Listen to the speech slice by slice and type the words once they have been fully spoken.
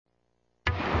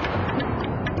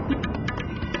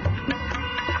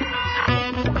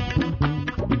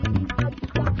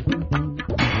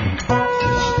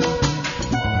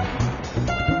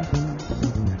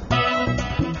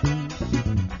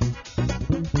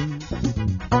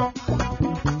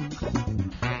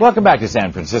Welcome back to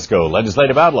San Francisco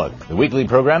Legislative Outlook, the weekly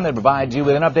program that provides you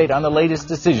with an update on the latest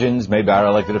decisions made by our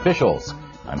elected officials.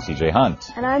 I'm CJ Hunt.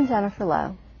 And I'm Jennifer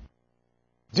Lowe.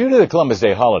 Due to the Columbus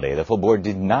Day holiday, the full board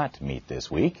did not meet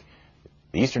this week.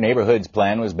 The Eastern Neighborhoods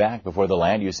Plan was back before the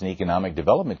Land Use and Economic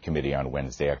Development Committee on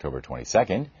Wednesday, October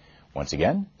 22nd. Once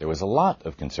again, there was a lot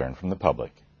of concern from the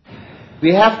public.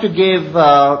 We have to give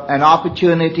an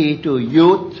opportunity to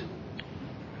youth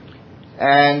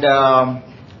and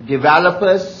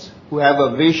developers who have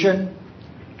a vision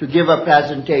to give a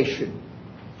presentation.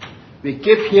 We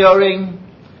keep hearing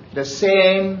the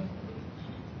same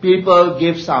people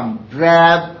give some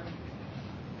drab,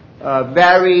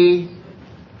 very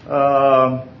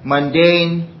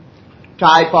mundane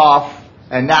type of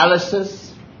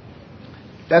analysis.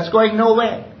 That's going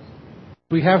nowhere.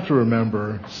 We have to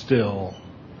remember still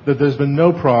that there's been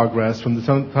no progress from the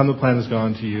time the plan has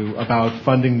gone to you about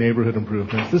funding neighborhood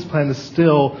improvements. This plan is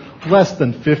still less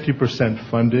than 50%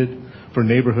 funded for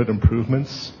neighborhood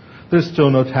improvements. There's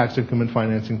still no tax increment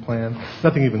financing plan,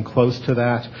 nothing even close to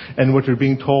that. And what you're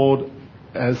being told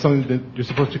as something that you're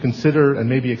supposed to consider and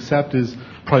maybe accept is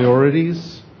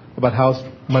priorities about how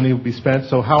money will be spent.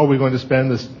 So how are we going to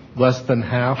spend this less than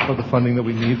half of the funding that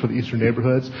we need for the eastern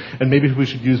neighborhoods? And maybe we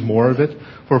should use more of it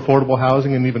for affordable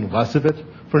housing and even less of it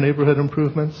for neighborhood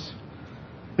improvements.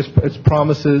 It's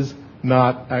promises,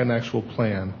 not an actual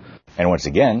plan. And once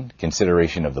again,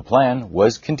 consideration of the plan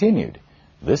was continued,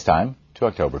 this time to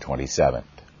October 27th.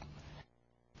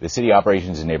 The City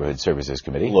Operations and Neighborhood Services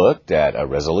Committee looked at a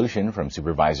resolution from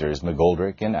Supervisors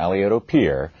McGoldrick and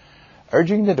Alioto-Pierre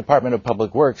urging the Department of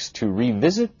Public Works to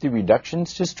revisit the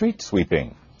reductions to street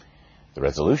sweeping. The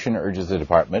resolution urges the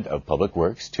Department of Public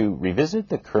Works to revisit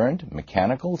the current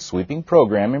mechanical sweeping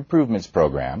program improvements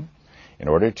program in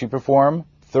order to perform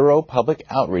thorough public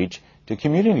outreach to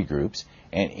community groups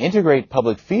and integrate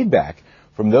public feedback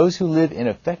from those who live in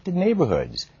affected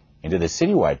neighborhoods into the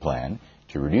citywide plan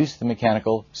to reduce the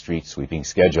mechanical street sweeping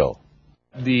schedule.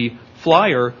 The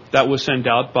flyer that was sent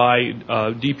out by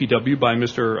DPW,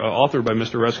 authored by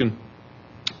Mr. Reskin,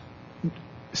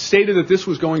 stated that this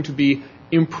was going to be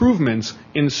improvements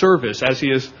in service. As he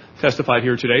has testified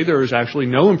here today, there is actually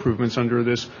no improvements under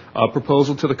this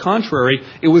proposal. To the contrary,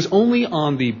 it was only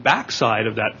on the backside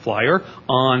of that flyer,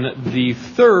 on the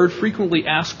third frequently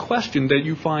asked question, that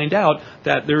you find out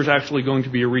that there's actually going to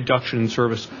be a reduction in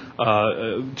service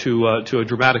to a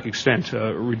dramatic extent,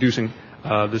 reducing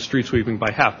the street sweeping by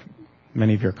half.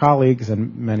 Many of your colleagues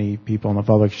and many people in the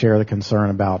public share the concern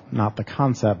about not the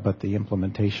concept, but the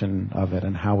implementation of it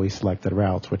and how we selected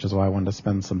routes, which is why I wanted to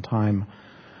spend some time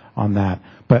on that.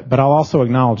 But I'll also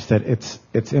acknowledge that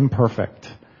it's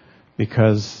imperfect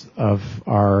because of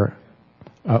our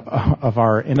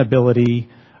inability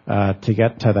to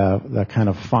get to the kind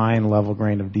of fine level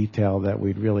grain of detail that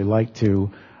we'd really like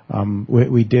to.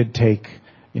 We did take,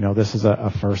 this is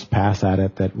a first pass at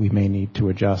it that we may need to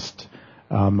adjust.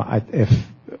 If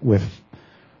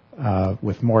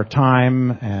with more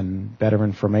time and better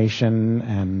information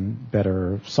and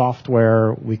better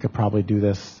software, we could probably do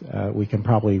this. We can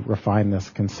probably refine this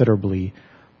considerably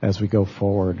as we go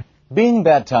forward. Being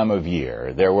that time of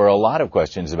year, there were a lot of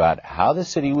questions about how the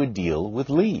city would deal with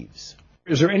leaves.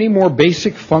 Is there any more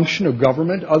basic function of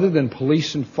government other than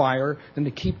police and fire than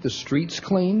to keep the streets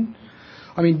clean?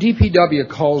 I mean, DPW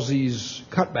calls these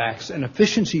cutbacks an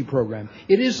efficiency program.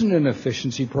 It isn't an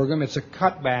efficiency program. It's a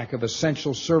cutback of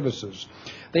essential services.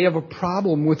 They have a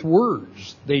problem with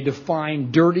words. They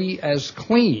define dirty as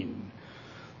clean.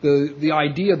 The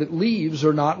idea that leaves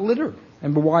are not litter.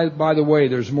 And by the way,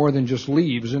 there's more than just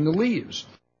leaves in the leaves.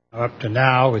 Up to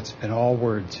now, it's been all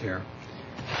words here.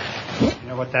 You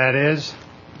know what that is?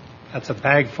 That's a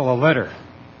bag full of litter.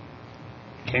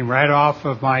 Came right off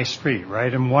of my street,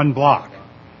 right in one block.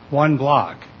 One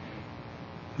block.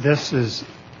 This is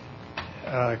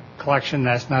a collection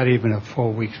that's not even a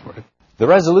full week's worth. The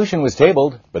resolution was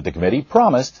tabled, but the committee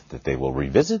promised that they will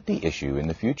revisit the issue in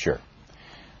the future.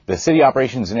 The City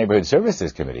Operations and Neighborhood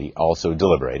Services Committee also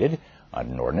deliberated on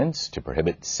an ordinance to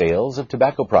prohibit sales of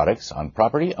tobacco products on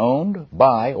property owned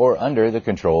by or under the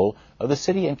control of the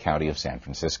City and County of San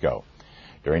Francisco.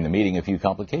 During the meeting, a few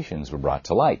complications were brought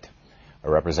to light. A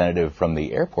representative from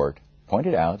the airport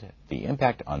pointed out the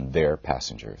impact on their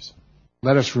passengers.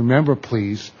 Let us remember,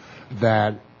 please,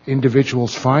 that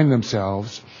individuals find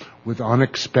themselves with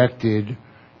unexpected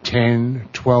 10,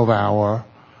 12-hour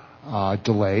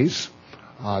delays.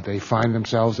 They find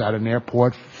themselves at an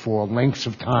airport for lengths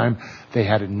of time they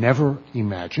had never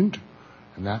imagined,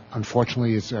 and that,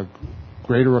 unfortunately, is a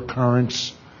greater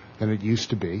occurrence than it used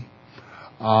to be.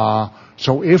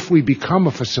 So if we become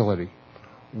a facility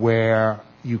where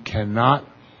you cannot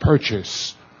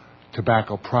purchase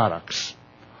tobacco products.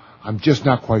 I'm just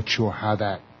not quite sure how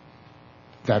that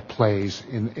plays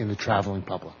in the traveling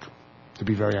public, to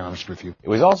be very honest with you. It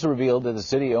was also revealed that the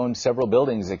city owns several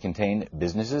buildings that contain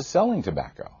businesses selling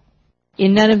tobacco.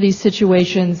 In none of these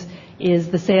situations is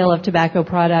the sale of tobacco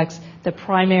products the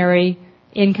primary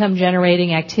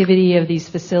income-generating activity of these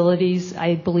facilities.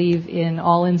 I believe in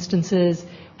all instances,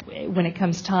 when it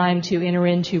comes time to enter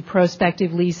into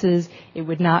prospective leases, it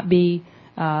would not be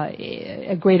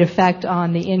a great effect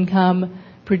on the income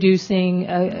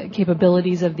producing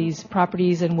capabilities of these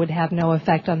properties and would have no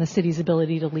effect on the city's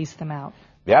ability to lease them out.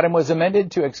 The item was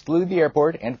amended to exclude the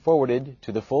airport and forwarded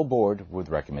to the full board with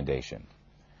recommendation.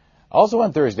 Also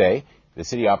on Thursday, the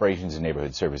City Operations and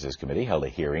Neighborhood Services Committee held a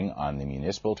hearing on the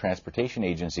Municipal Transportation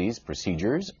Agency's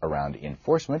procedures around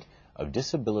enforcement of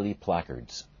disability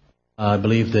placards. I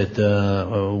believe that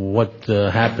what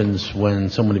happens when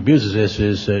someone abuses this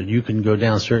is that you can go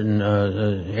down certain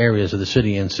areas of the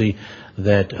city and see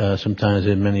that sometimes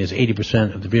as many as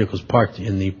 80% of the vehicles parked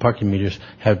in the parking meters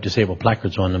have disabled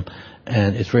placards on them,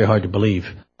 and it's very hard to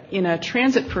believe. In a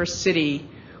transit-first city,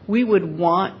 we would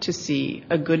want to see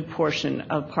a good portion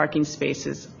of parking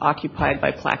spaces occupied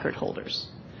by placard holders.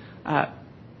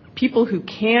 People who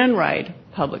can ride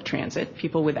public transit,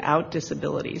 people without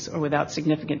disabilities or without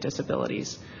significant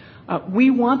disabilities, we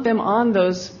want them on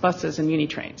those buses and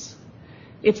Unitrains.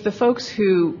 It's the folks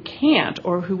who can't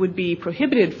or who would be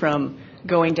prohibited from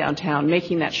going downtown,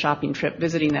 making that shopping trip,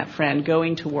 visiting that friend,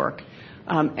 going to work,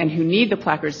 and who need the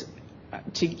placards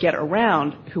to get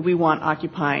around, who we want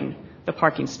occupying the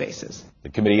parking spaces. The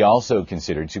committee also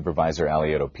considered Supervisor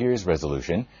Alioto Pierce's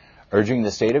resolution urging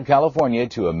the state of California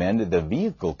to amend the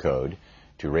vehicle code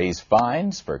to raise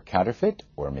fines for counterfeit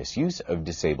or misuse of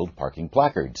disabled parking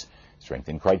placards,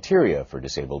 strengthen criteria for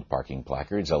disabled parking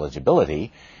placards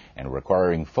eligibility, and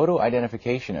requiring photo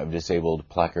identification of disabled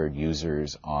placard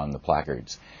users on the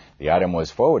placards. The item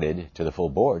was forwarded to the full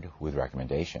board with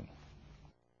recommendation.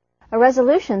 A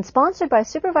resolution sponsored by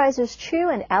Supervisors Chu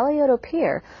and Alioto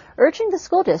Pierce urging the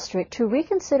school district to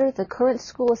reconsider the current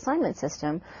school assignment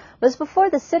system was before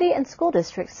the City and School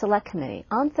District Select Committee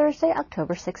on Thursday,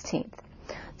 October 16th.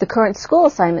 The current school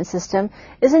assignment system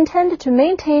is intended to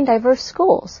maintain diverse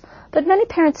schools, but many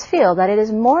parents feel that it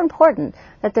is more important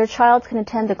that their child can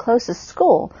attend the closest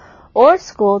school or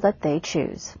school that they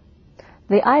choose.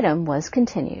 The item was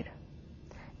continued.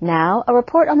 Now, a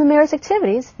report on the mayor's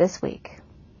activities this week.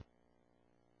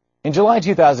 In July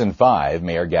 2005,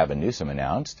 Mayor Gavin Newsom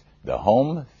announced the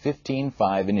Home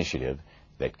 15-5 initiative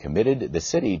that committed the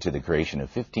city to the creation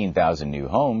of 15,000 new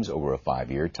homes over a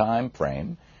 5-year time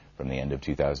frame from the end of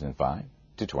 2005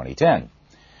 to 2010.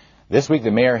 This week, the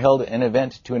mayor held an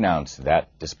event to announce that,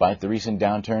 despite the recent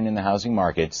downturn in the housing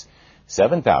markets,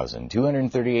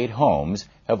 7,238 homes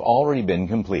have already been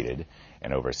completed,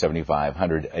 and over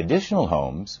 7,500 additional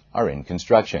homes are in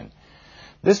construction.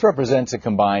 This represents a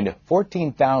combined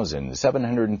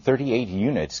 14,738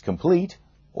 units complete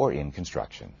or in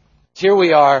construction. Here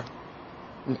we are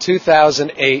in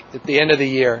 2008, at the end of the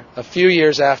year, a few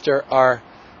years after our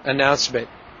announcement,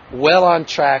 well on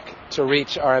track to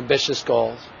reach our ambitious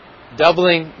goals,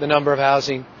 doubling the number of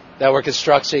housing that we're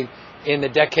constructing in the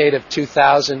decade of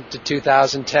 2000 to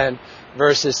 2010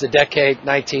 versus the decade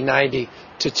 1990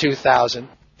 to 2000.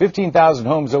 15,000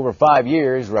 homes over 5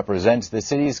 years represents the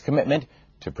city's commitment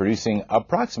to producing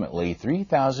approximately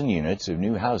 3,000 units of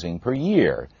new housing per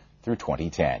year through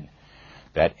 2010.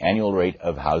 That annual rate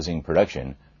of housing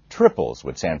production triples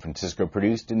what San Francisco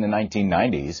produced in the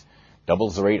 1990s,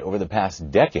 doubles the rate over the past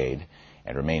decade,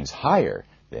 and remains higher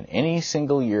than any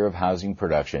single year of housing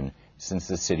production since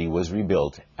the city was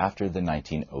rebuilt after the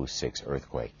 1906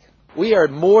 earthquake. We are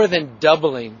more than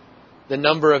doubling the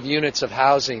number of units of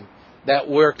housing that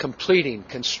we're completing,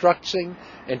 constructing,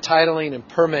 entitling, and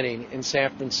permitting in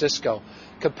San Francisco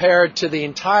compared to the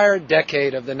entire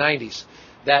decade of the 90s,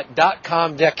 that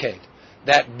dot-com decade,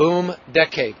 that boom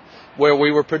decade, where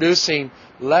we were producing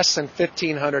less than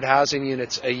 1,500 housing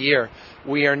units a year.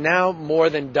 We are now more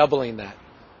than doubling that.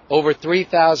 Over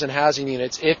 3,000 housing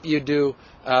units, if you do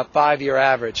a 5-year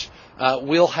average,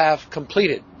 we'll have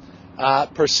completed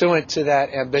pursuant to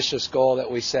that ambitious goal that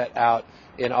we set out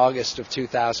in August of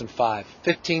 2005.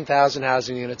 15,000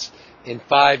 housing units in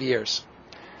 5 years,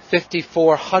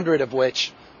 5,400 of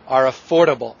which are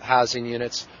affordable housing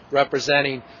units,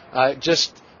 representing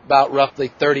just about roughly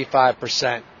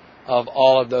 35% of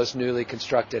all of those newly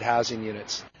constructed housing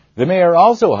units. The mayor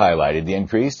also highlighted the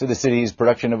increase to the city's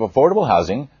production of affordable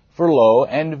housing for low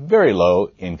and very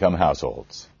low income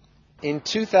households. In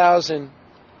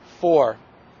 2004,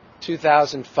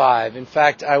 2005. In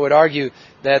fact, I would argue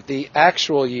that the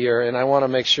actual year, and I want to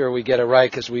make sure we get it right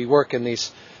because we work in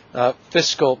these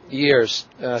fiscal years,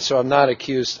 so I'm not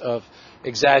accused of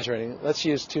exaggerating. Let's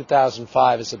use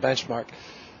 2005 as a benchmark.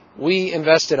 We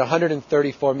invested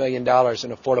 $134 million in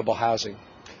affordable housing.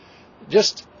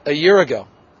 Just a year ago,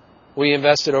 we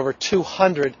invested over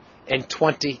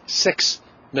 $226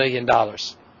 million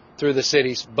through the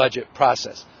city's budget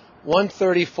process.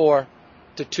 134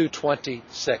 to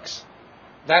 226.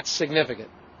 That's significant.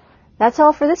 That's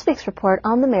all for this week's report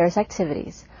on the mayor's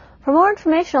activities. For more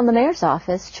information on the mayor's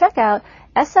office, check out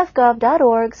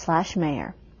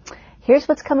sfgov.org/mayor. Here's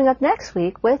what's coming up next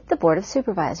week with the Board of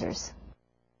Supervisors.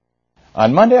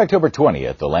 On Monday, October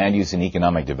 20th, the Land Use and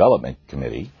Economic Development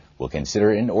Committee will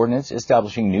consider an ordinance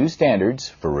establishing new standards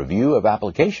for review of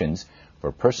applications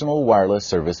for personal wireless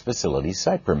service facility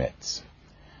site permits.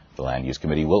 The Land Use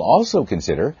Committee will also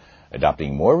consider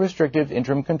adopting more restrictive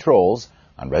interim controls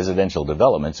on residential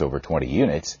developments over 20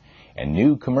 units and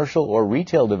new commercial or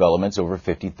retail developments over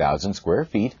 50,000 square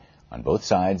feet on both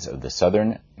sides of the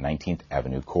southern 19th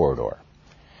Avenue corridor.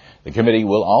 The committee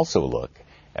will also look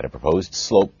at a proposed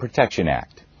Slope Protection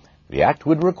Act. The act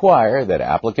would require that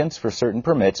applicants for certain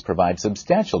permits provide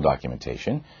substantial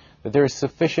documentation that there is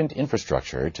sufficient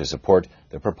infrastructure to support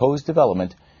the proposed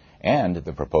development and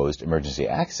the proposed emergency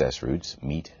access routes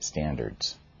meet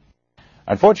standards.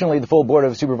 Unfortunately, the full Board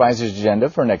of Supervisors agenda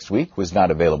for next week was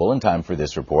not available in time for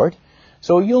this report,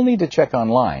 so you'll need to check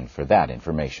online for that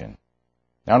information.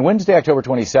 Now, on Wednesday, October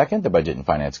 22nd, the Budget and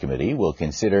Finance Committee will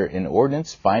consider an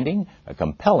ordinance finding a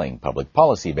compelling public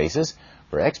policy basis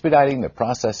for expediting the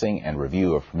processing and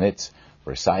review of permits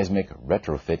for seismic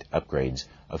retrofit upgrades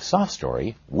of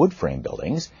soft-story wood frame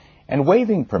buildings and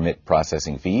waiving permit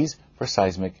processing fees for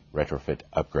seismic retrofit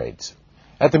upgrades.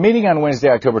 At the meeting on Wednesday,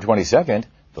 October 22nd,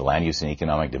 the Land Use and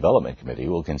Economic Development Committee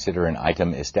will consider an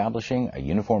item establishing a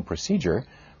uniform procedure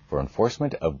for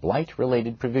enforcement of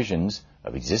blight-related provisions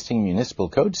of existing municipal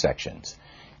code sections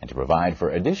and to provide for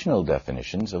additional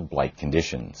definitions of blight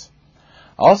conditions.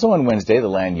 Also on Wednesday, the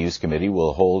Land Use Committee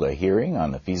will hold a hearing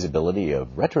on the feasibility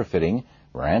of retrofitting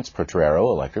Rance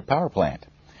Potrero Electric Power Plant.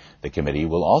 The committee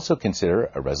will also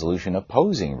consider a resolution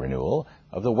opposing renewal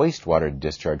of the wastewater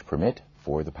discharge permit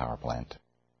for the power plant.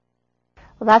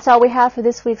 Well, that's all we have for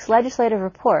this week's legislative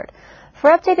report. For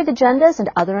updated agendas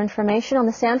and other information on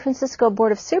the San Francisco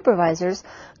Board of Supervisors,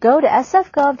 go to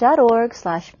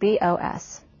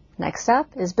sfgov.org/BOS. Next up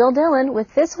is Bill Dillon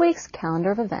with this week's calendar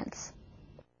of events.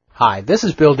 Hi, this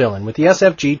is Bill Dillon with the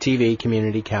SFG TV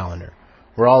Community Calendar.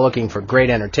 We're all looking for great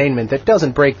entertainment that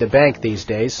doesn't break the bank these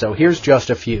days, so here's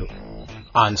just a few.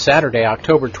 On Saturday,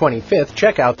 October 25th,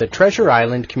 check out the Treasure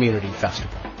Island Community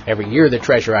Festival. Every year, the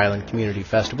Treasure Island Community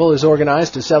Festival is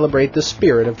organized to celebrate the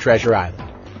spirit of Treasure Island.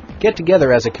 Get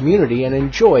together as a community and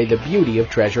enjoy the beauty of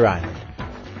Treasure Island.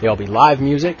 There'll be live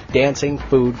music, dancing,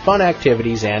 food, fun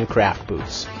activities, and craft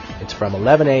booths. It's from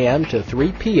 11 a.m. to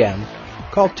 3 p.m.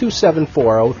 Call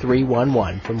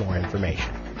 274-0311 for more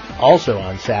information. Also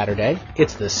on Saturday,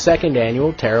 it's the second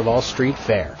annual Taraval Street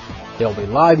Fair. There'll be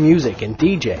live music and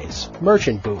DJs,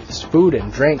 merchant booths, food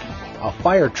and drink, a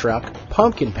fire truck,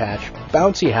 pumpkin patch,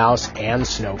 bouncy house, and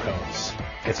snow cones.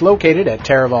 It's located at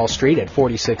Taraval Street at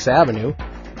 46th Avenue,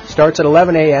 starts at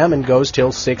 11 a.m. and goes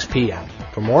till 6 p.m.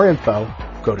 For more info,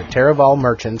 go to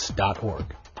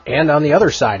taravalmerchants.org. And on the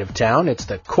other side of town, it's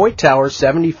the Coit Tower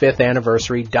 75th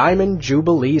Anniversary Diamond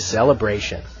Jubilee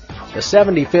Celebration. The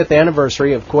 75th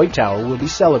anniversary of Coit Tower will be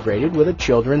celebrated with a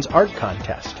children's art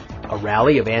contest, a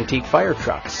rally of antique fire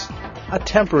trucks, a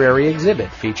temporary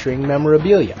exhibit featuring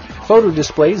memorabilia, photo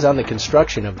displays on the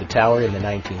construction of the tower in the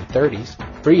 1930s,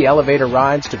 free elevator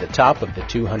rides to the top of the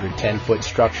 210-foot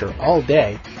structure all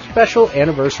day, special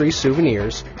anniversary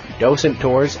souvenirs, docent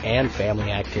tours, and family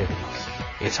activities.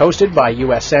 It's hosted by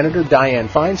U.S. Senator Dianne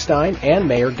Feinstein and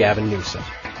Mayor Gavin Newsom.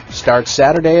 Starts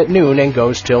Saturday at noon and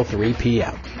goes till 3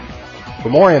 p.m. For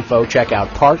more info, check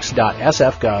out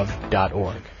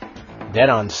parks.sfgov.org. Then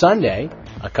on Sunday,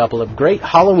 a couple of great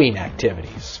Halloween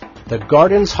activities. The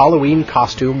Gardens Halloween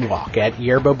Costume Walk at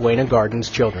Yerba Buena Gardens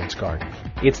Children's Garden.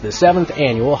 It's the 7th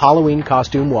annual Halloween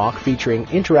Costume Walk featuring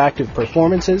interactive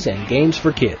performances and games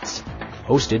for kids.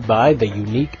 Hosted by the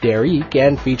Unique Derrick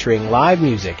and featuring live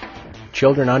music.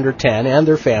 Children under 10 and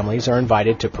their families are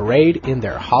invited to parade in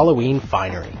their Halloween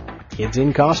finery. Kids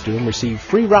in costume receive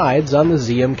free rides on the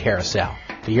Zeum Carousel.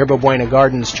 The Yerba Buena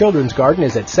Gardens Children's Garden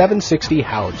is at 760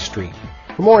 Howard Street.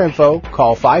 For more info,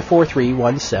 call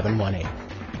 543-1718.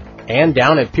 And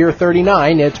down at Pier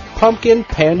 39, it's Pumpkin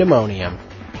Pandemonium.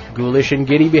 Ghoulish and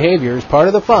giddy behavior is part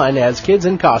of the fun as kids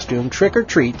in costume trick or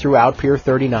treat throughout Pier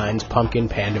 39's Pumpkin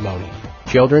Pandemonium.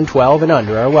 Children 12 and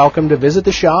under are welcome to visit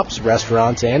the shops,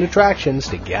 restaurants, and attractions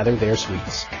to gather their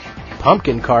sweets.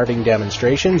 Pumpkin carving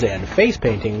demonstrations and face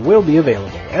painting will be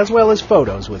available, as well as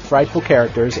photos with frightful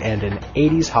characters and an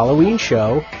 80s Halloween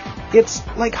show. It's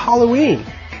like Halloween.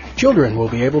 Children will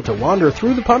be able to wander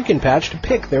through the pumpkin patch to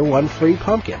pick their one free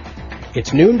pumpkin.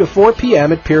 It's noon to 4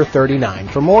 p.m. at Pier 39.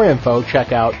 For more info,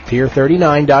 check out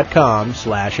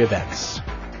pier39.com/events.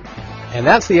 And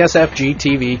that's the SFG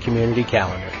TV Community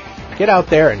Calendar. Get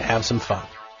out there and have some fun.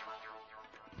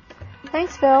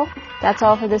 Thanks, Bill. That's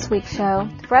all for this week's show.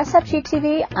 For SFG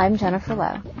TV, I'm Jennifer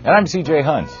Lowe. And I'm CJ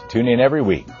Hunt. Tune in every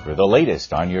week for the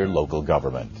latest on your local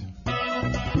government.